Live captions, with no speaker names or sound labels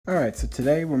Alright, so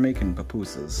today we're making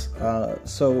pupusas.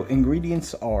 So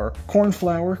ingredients are corn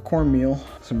flour, cornmeal,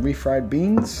 some refried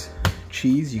beans,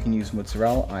 cheese. You can use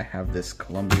mozzarella. I have this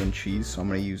Colombian cheese, so I'm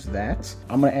going to use that.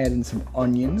 I'm going to add in some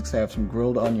onions, because I have some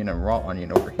grilled onion and raw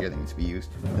onion over here that needs to be used.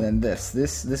 And then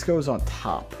this goes on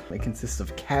top. It consists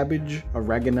of cabbage,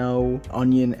 oregano,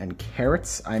 onion, and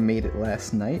carrots. I made it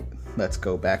last night. Let's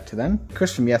go back to then.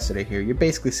 Chris from yesterday here, you're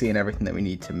basically seeing everything that we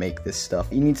need to make this stuff.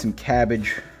 You need some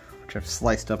cabbage, which I've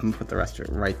sliced up and put the rest of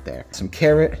it right there. Some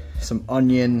carrot, some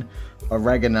onion,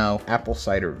 oregano, apple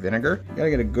cider vinegar. You gotta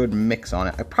get a good mix on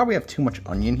it. I probably have too much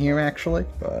onion here actually,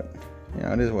 but you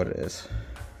know, it is what it is.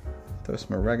 Throw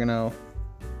some oregano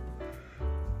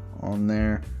on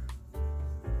there.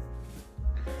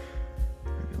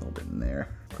 Maybe a little bit in there.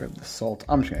 Grab the salt.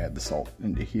 I'm just gonna add the salt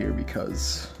into here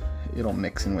because it'll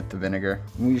mix in with the vinegar.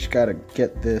 We just gotta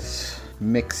get this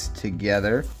mixed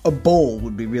together. A bowl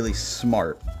would be really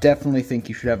smart. Definitely think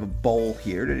you should have a bowl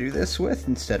here to do this with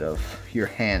instead of your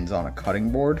hands on a cutting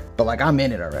board. But like, I'm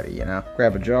in it already, you know?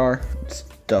 Grab a jar,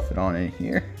 stuff it on in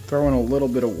here. Throw in a little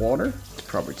bit of water. It's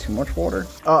probably too much water.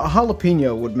 A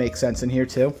jalapeno would make sense in here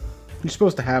too. You're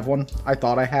supposed to have one. I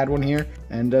thought I had one here,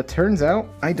 and turns out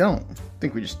I don't. I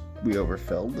think we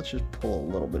overfilled. Let's just pull a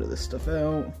little bit of this stuff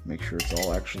out. Make sure it's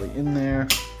all actually in there.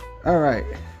 All right.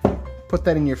 Put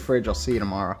that in your fridge. I'll see you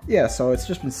tomorrow. Yeah, so it's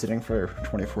just been sitting for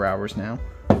 24 hours now.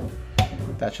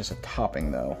 That's just a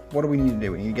topping though. What do we need to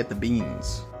do? We need to get the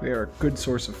beans. They are a good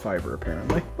source of fiber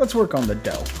apparently. Let's work on the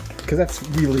dough, because that's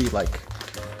really like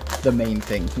the main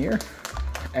thing here.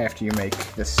 After you make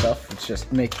this stuff, it's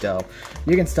just make dough.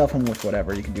 You can stuff them with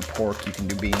whatever. You can do pork, you can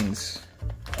do beans.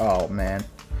 Oh man.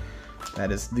 That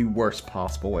is the worst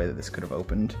possible way that this could have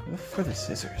opened. What for the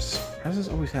scissors? How does this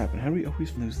always happen? How do we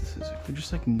always lose the scissors? They're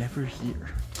just like never here.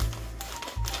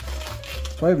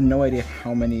 So I have no idea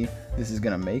how many this is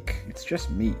gonna make. It's just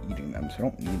me eating them, so I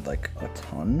don't need like a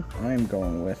ton. I am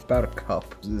going with about a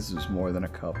cup. This is more than a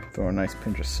cup. Throw a nice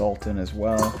pinch of salt in as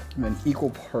well. And then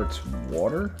equal parts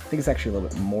water. I think it's actually a little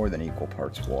bit more than equal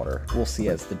parts water. We'll see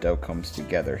as the dough comes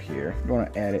together here. You wanna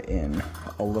add it in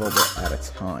a little bit at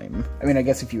a time. I mean, I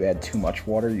guess if you add too much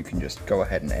water, you can just go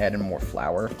ahead and add in more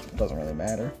flour. It doesn't really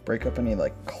matter. Break up any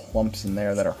like clumps in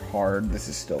there that are hard. This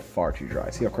is still far too dry.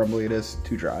 See how crumbly it is?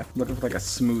 Too dry. Looking for like a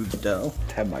smooth dough.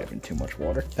 That might have been too much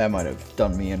water. That might have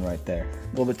done me in right there. A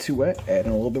little bit too wet, add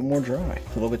in a little bit more dry.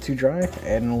 A little bit too dry,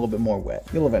 add in a little bit more wet.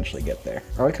 You'll eventually get there.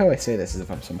 I like how I say this as if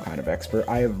I'm some kind of expert.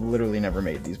 I have literally never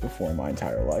made these before in my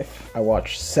entire life. I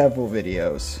watched several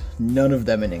videos, none of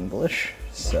them in English,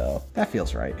 so that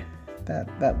feels right.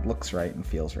 That looks right and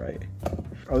feels right.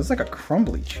 Oh, this is like a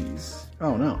crumbly cheese.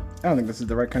 Oh no, I don't think this is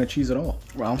the right kind of cheese at all.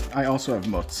 Well, I also have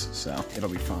mozz, so it'll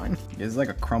be fine. It's like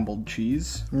a crumbled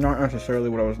cheese. Not necessarily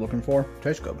what I was looking for.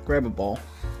 Tastes good. Grab a ball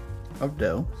of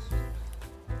dough.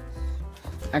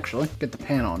 Actually, get the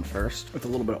pan on first with a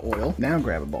little bit of oil. Now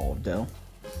grab a ball of dough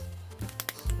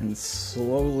and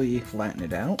slowly flatten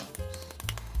it out.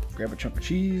 Grab a chunk of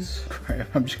cheese.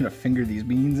 I'm just gonna finger these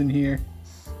beans in here.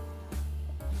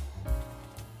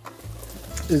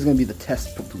 This is gonna be the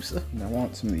test pupusa. And I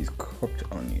want some of these cooked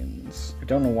onions. I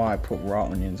don't know why I put raw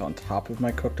onions on top of my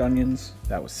cooked onions.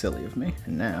 That was silly of me.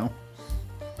 And now,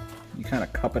 you kind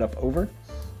of cup it up over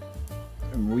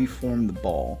and reform the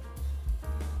ball.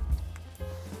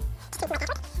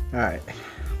 Alright,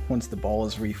 once the ball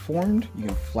is reformed, you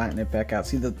can flatten it back out.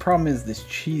 See, the problem is this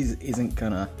cheese isn't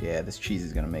gonna, this cheese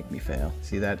is gonna make me fail.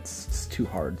 See, it's too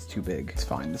hard, it's too big. It's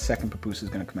fine, the second pupusa is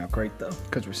gonna come out great though,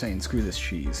 because we're saying screw this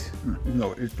cheese.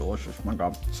 No, it's delicious, my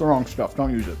god. It's the wrong stuff,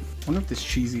 don't use it. I wonder if this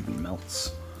cheese even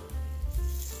melts.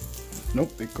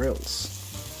 Nope, it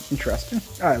grills. Interesting.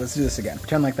 Alright, let's do this again.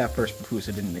 Pretend like that first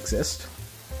pupusa didn't exist.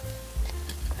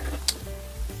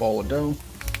 Ball of dough.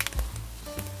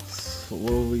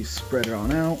 Slowly spread it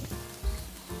on out.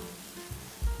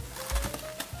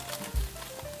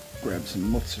 Grab some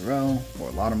mozzarella, or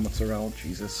a lot of mozzarella,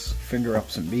 Jesus. Finger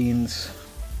up some beans.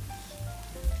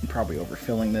 I'm probably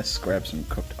overfilling this. Grab some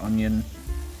cooked onion.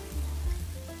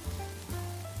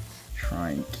 Try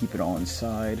and keep it all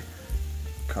inside.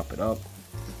 Cup it up.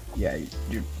 Yeah,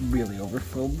 you really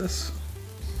overfilled this.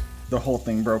 The whole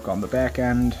thing broke on the back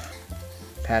end.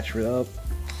 Patch it up.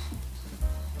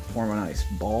 Form a nice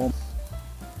ball.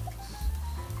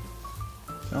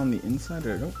 On the inside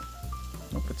or nope?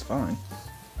 Nope, it's fine.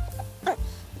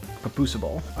 Pupusa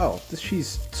ball. Oh, this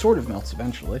cheese sort of melts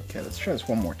eventually. Okay, let's try this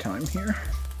one more time here.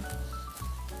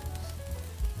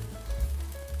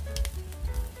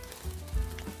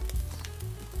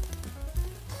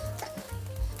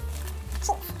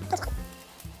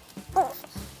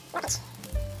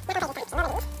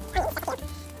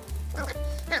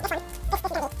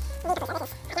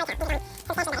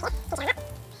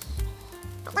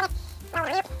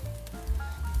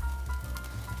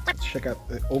 check out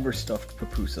the overstuffed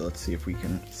pupusa. Let's see if we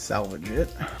can salvage it.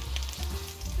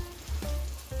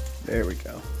 There we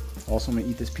go. Also, I'm gonna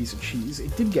eat this piece of cheese.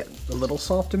 It did get a little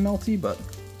soft and melty, but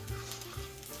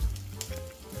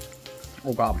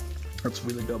oh god, that's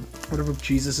really good. Whatever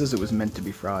cheese this is, it was meant to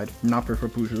be fried. Not for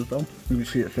pupusas though. You can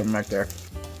see it sitting right there.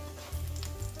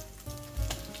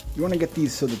 You want to get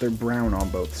these so that they're brown on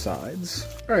both sides.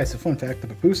 Alright, so fun fact, the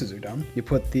pupusas are done. You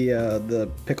put the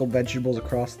pickled vegetables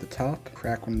across the top,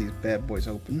 crack one of these bad boys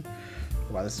open.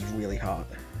 Wow, this is really hot.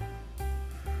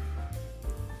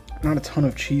 Not a ton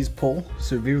of cheese pull,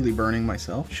 severely burning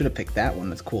myself. Should have picked that one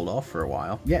that's cooled off for a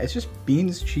while. Yeah, it's just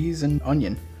beans, cheese, and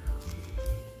onion.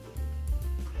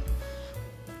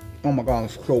 Oh my god,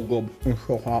 it's so good. It's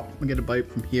so hot. I'm gonna get a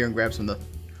bite from here and grab some of the...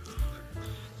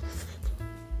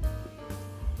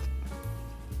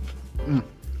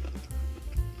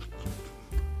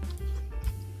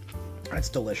 That's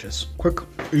delicious. Quick,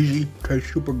 easy,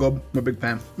 tastes super good. I'm a big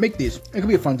fan. Make these. It could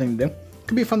be a fun thing to do. It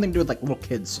could be a fun thing to do with like little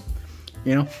kids.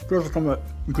 You know? Those are something that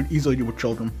you could easily do with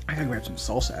children. I gotta grab some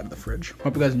salsa out of the fridge.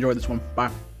 Hope you guys enjoyed this one. Bye.